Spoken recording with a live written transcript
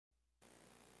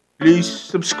please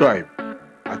subscribe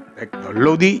at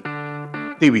Technology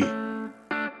TV.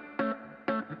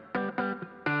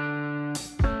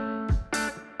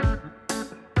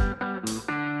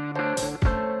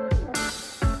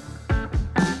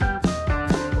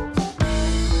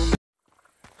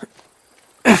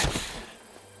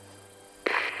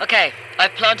 Okay,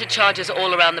 I've planted charges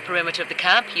all around the perimeter of the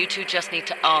camp. You two just need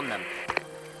to arm them.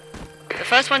 The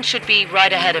first one should be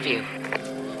right ahead of you.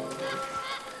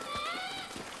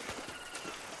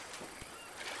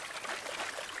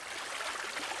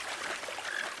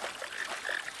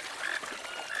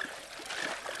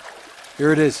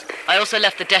 Here it is. I also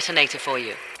left the detonator for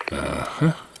you.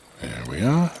 Uh-huh. There we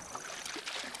are.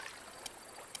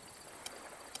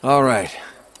 All right.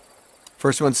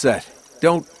 First one set.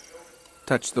 Don't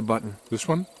touch the button. This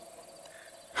one?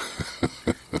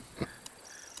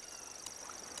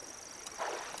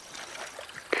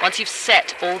 Once you've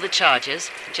set all the charges,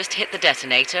 just hit the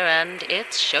detonator and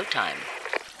it's showtime.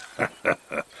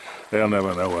 They'll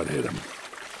never know what hit them.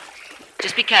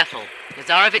 Just be careful.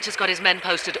 Lazarevic has got his men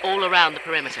posted all around the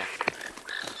perimeter.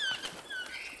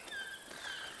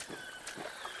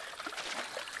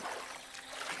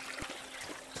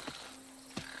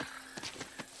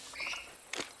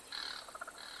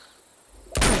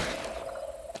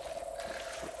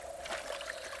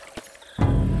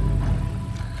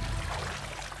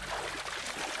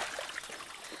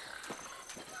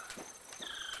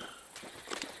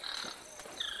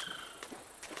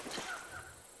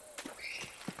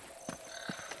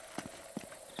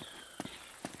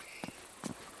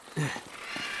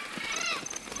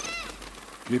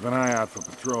 Keep an eye out for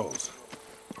patrols.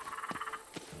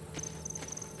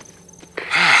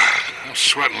 I'm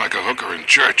sweating like a hooker in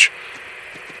church.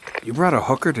 You brought a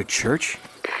hooker to church?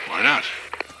 Why not?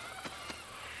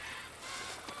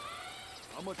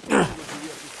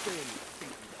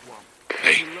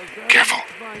 Hey, careful.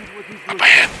 Up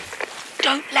ahead.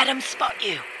 Don't let him spot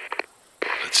you.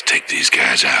 Let's take these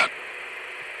guys out.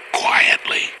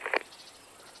 Quietly.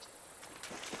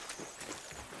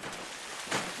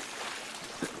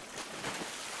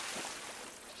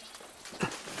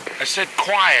 I said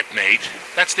quiet, Nate.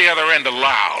 That's the other end of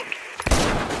loud.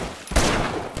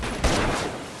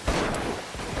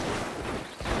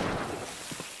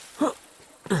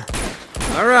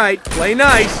 All right, play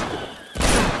nice.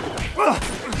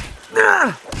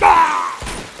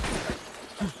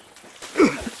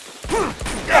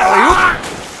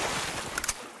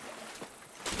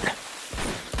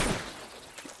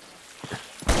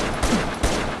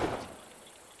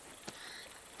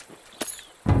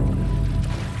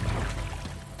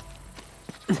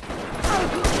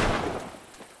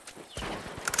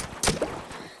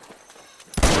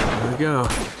 There we go.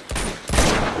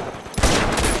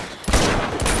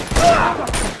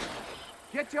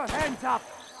 Get your hands up!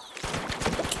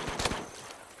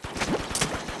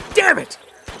 Damn it!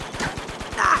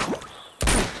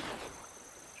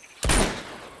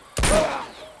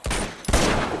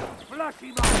 Flush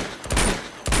him out!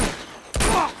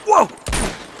 Whoa!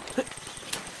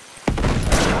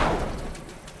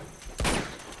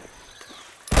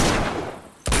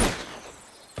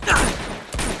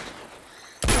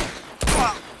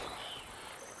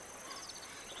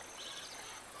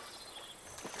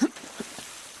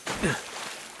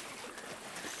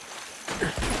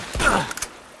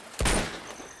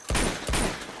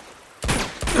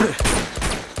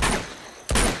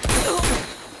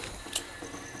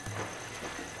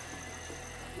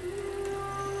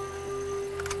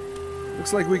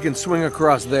 Looks like we can swing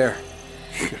across there.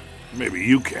 Maybe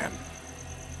you can.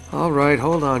 All right,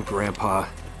 hold on, Grandpa.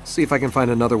 See if I can find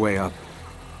another way up.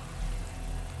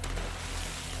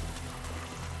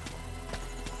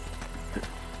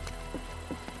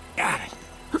 Got it.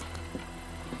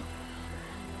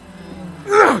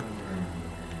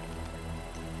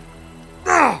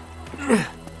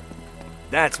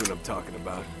 That's what I'm talking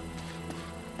about.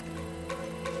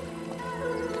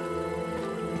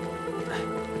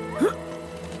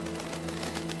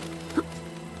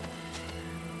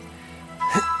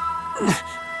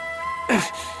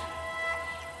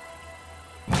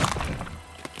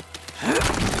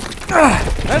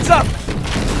 Heads up!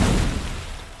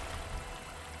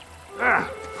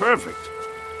 Perfect.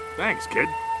 Thanks, kid.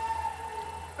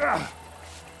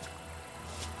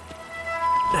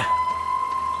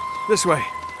 This way.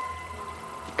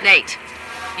 Nate,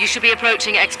 you should be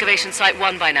approaching excavation site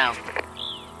 1 by now.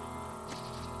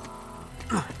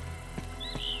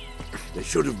 They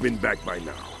should have been back by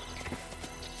now.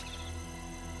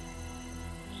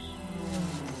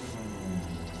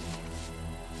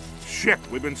 Shit,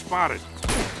 we've been spotted.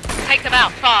 Take them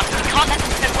out, fast. You can't let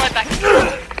them send word back.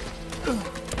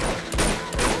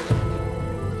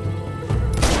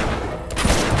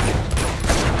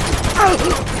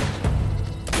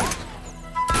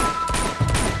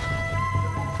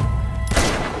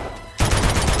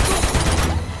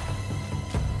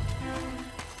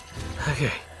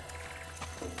 Okay.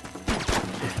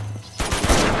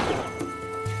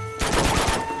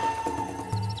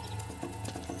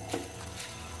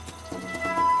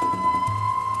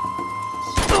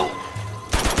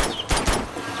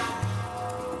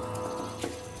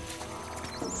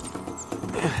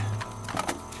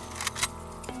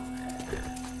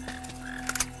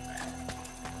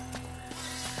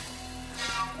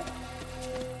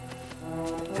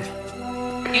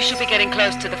 You should be getting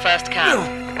close to the first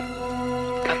camp.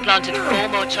 I've planted 4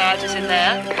 more charges in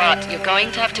there, but you're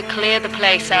going to have to clear the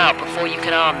place out before you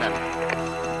can arm them.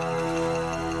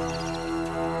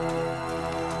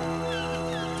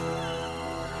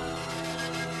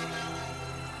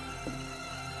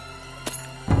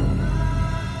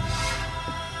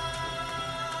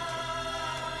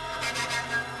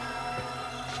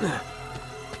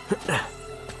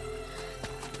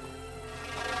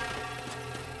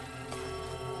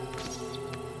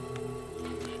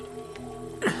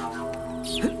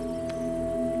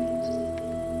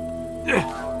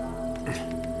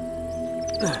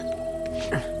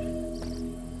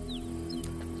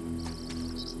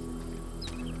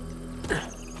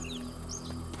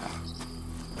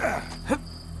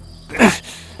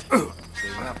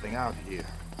 Out here.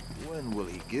 When will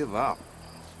he give up?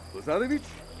 Lazarevic,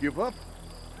 give up?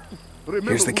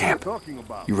 Here's the camp.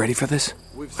 You ready for this?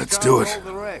 Let's do it. All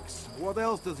the wrecks. What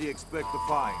else does he expect to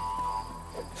find?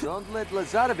 Don't let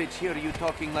Lazarevic hear you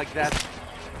talking like that.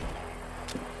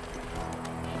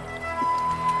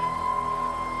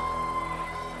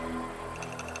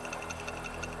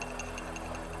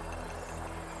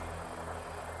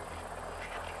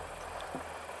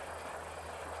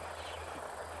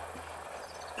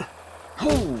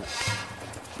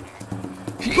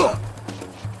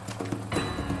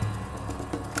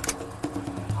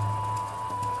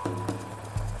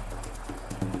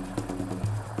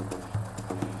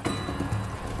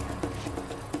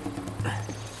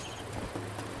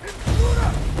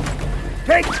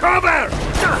 Take cover!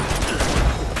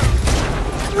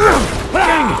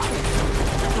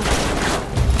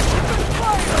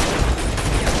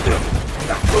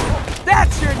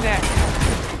 That's your neck!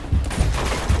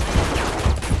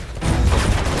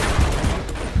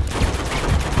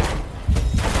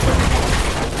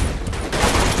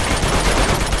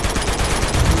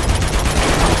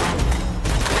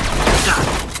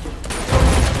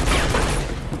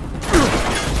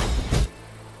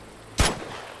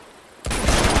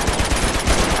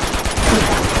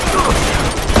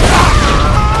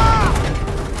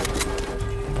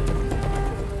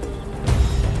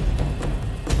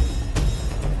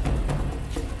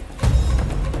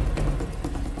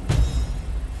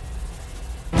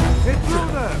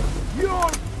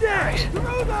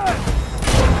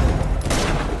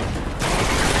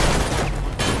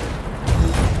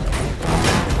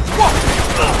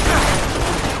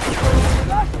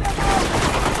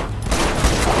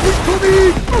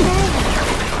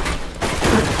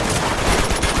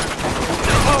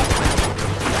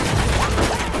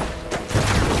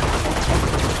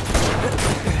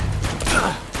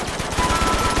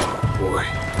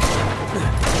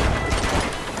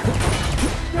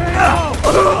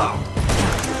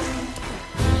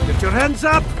 Get your hands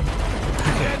up!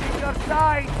 Standing your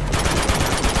side!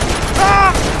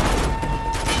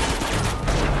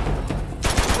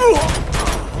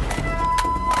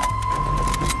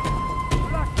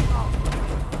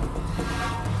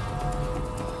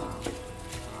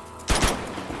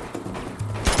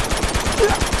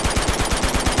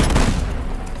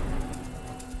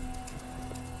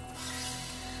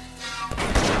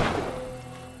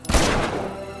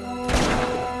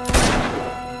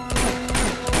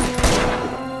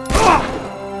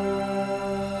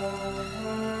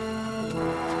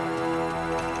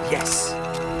 Yes! All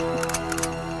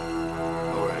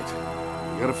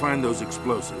right. We gotta find those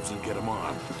explosives and get them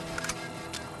on.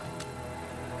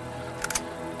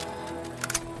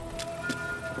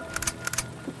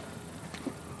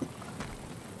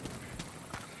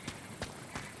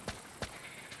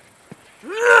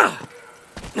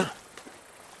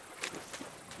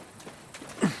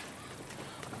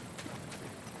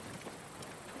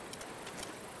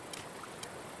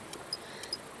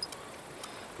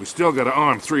 We still gotta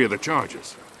arm 3 of the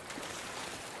charges.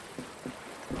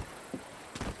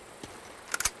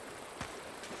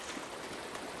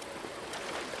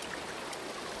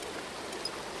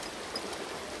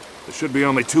 There should be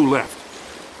only 2 left.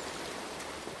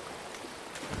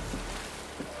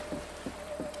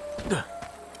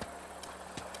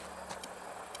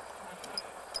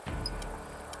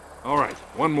 All right,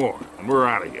 1 more, and we're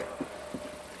out of here.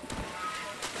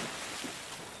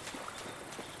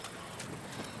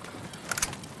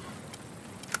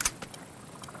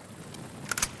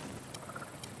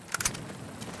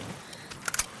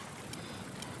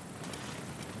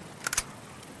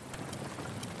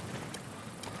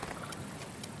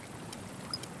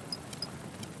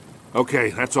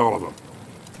 Okay, that's all of them.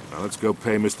 Now let's go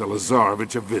pay Mr.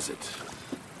 Lazarevic a visit.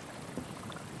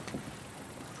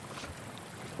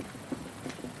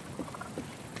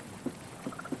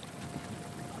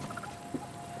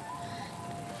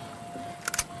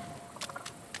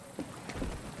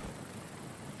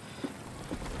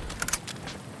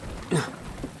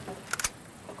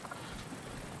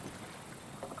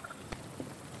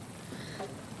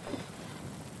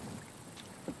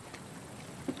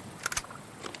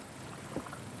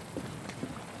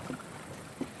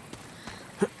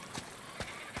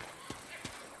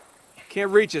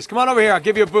 Can't reach us. Come on over here, I'll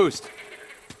give you a boost.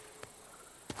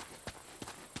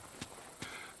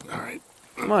 All right.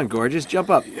 Come on, gorgeous, jump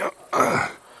up. Yeah.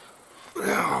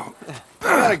 You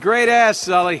got a great ass,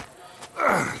 Sully.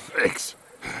 Thanks.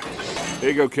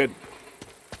 Here you go, kid.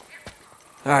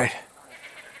 All right.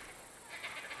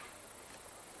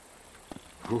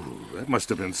 Ooh, that must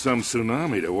have been some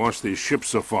tsunami to wash these ships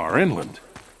so far inland.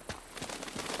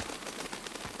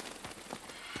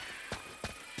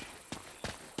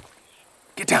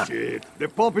 Get down. Shit, the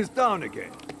pump is down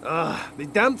again. The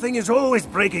damn thing is always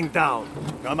breaking down.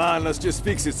 Come on, let's just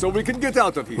fix it so we can get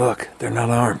out of here. Look, they're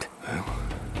not armed. Well,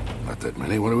 not that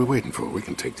many. What are we waiting for? We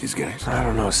can take these guys. I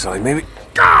don't know, Sully. Maybe...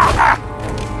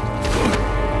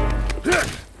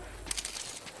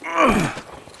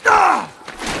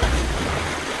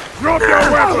 Drop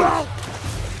your weapons!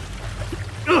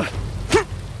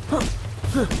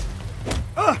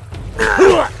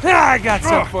 I got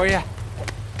some for you.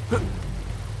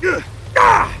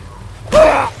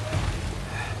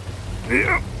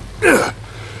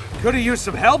 Could have used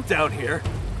some help down here.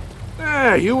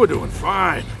 Ah, you were doing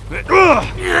fine.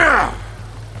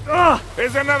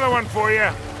 Here's another one for you.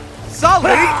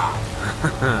 Sully!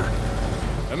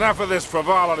 Enough of this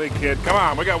frivolity, kid. Come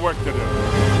on, we got work to do.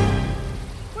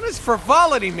 What does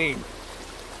frivolity mean?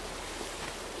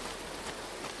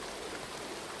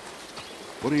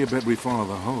 What do you bet we follow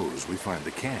the hose? We find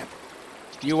the camp.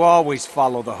 You always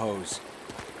follow the hose.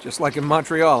 Just like in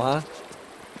Montreal, huh?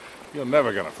 You're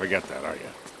never gonna forget that, are you?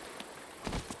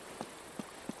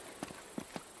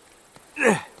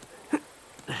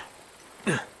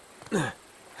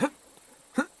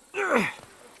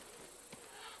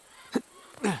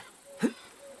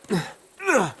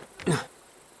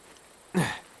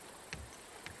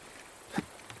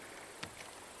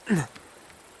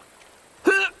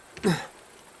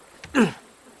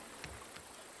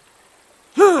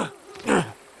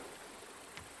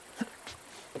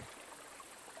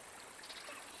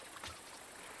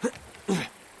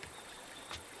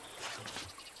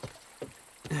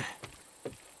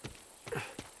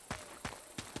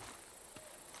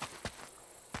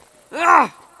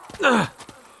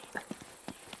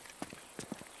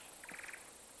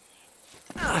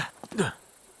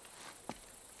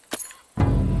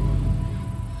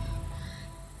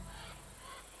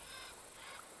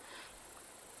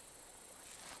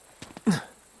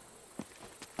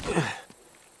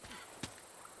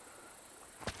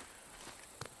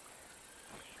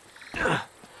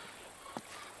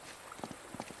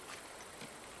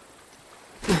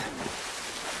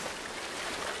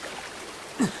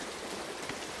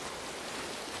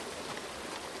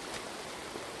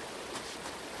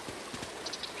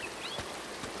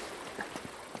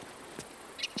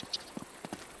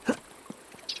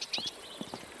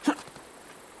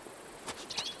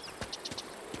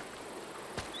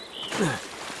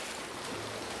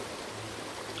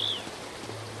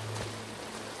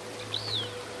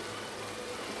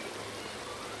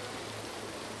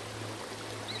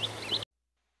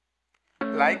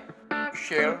 Like,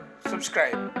 share,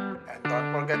 subscribe, and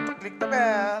don't forget to click the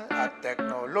bell at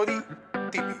Technology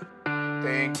TV.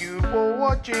 Thank you for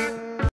watching.